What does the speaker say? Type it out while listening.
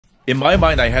In my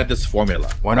mind, I had this formula.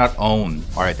 Why not own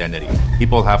our identity?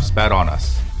 People have spat on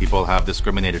us. People have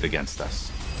discriminated against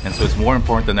us. And so it's more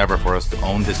important than ever for us to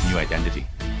own this new identity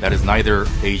that is neither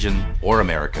Asian or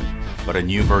American, but a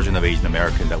new version of Asian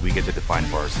American that we get to define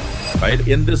for ourselves. Right?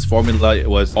 In this formula, it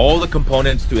was all the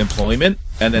components to employment,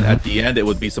 and then at the end, it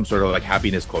would be some sort of like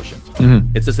happiness quotient.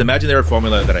 It's this imaginary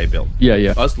formula that I built.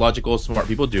 Yeah. Us logical, smart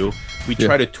people do. We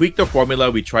try to tweak the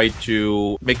formula. We try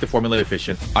to make the formula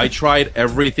efficient. I tried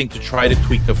everything to try to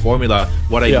tweak the formula.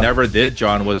 What I never did,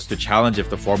 John, was to challenge if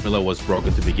the formula was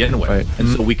broken to begin with. Right. And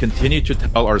so we continue to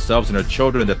tell ourselves and our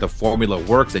children that the formula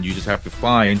works, and you just have to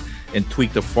find and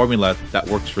tweak the formula that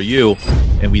works for you.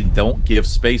 And we don't give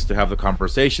space to have the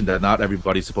conversation that not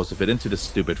everybody's supposed to fit into this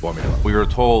stupid formula. We were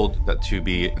told that to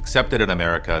be accepted in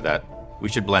America, that we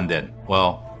should blend in.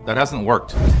 Well, that hasn't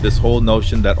worked. This whole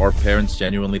notion that our parents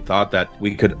genuinely thought that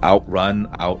we could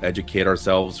outrun, out-educate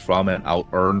ourselves from, and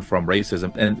out-earn from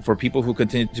racism. And for people who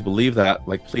continue to believe that,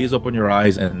 like, please open your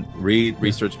eyes and read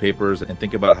research papers and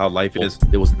think about how life is.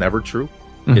 It was never true.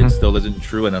 It still isn't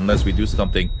true. And unless we do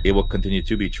something, it will continue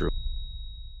to be true.